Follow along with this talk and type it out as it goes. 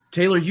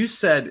Taylor, you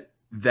said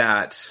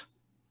that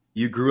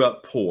you grew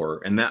up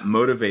poor and that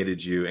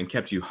motivated you and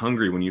kept you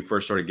hungry when you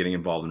first started getting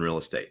involved in real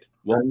estate.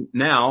 Well,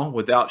 now,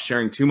 without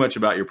sharing too much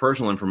about your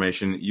personal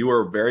information, you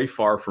are very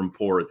far from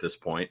poor at this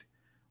point.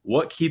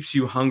 What keeps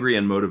you hungry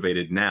and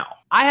motivated now?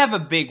 I have a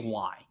big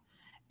why,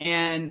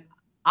 and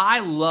I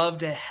love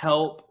to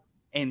help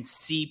and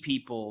see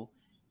people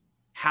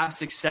have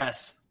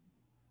success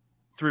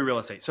through real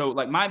estate. So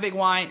like my big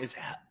why is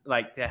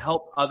like to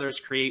help others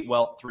create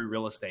wealth through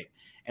real estate.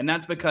 And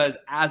that's because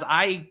as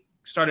I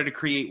started to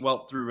create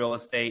wealth through real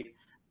estate,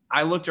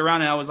 I looked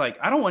around and I was like,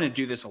 I don't want to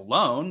do this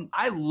alone.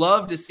 I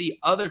love to see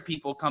other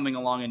people coming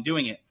along and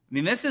doing it. I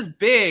mean, this is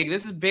big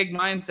big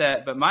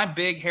mindset, but my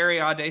big, hairy,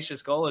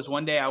 audacious goal is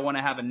one day I want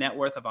to have a net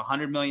worth of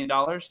 $100 million.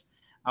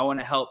 I want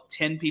to help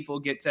 10 people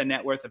get to a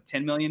net worth of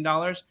 $10 million.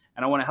 And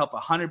I want to help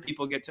 100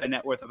 people get to a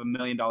net worth of $1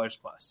 million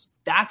plus.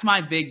 That's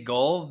my big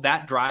goal.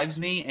 That drives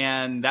me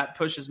and that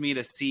pushes me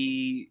to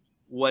see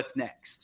what's next.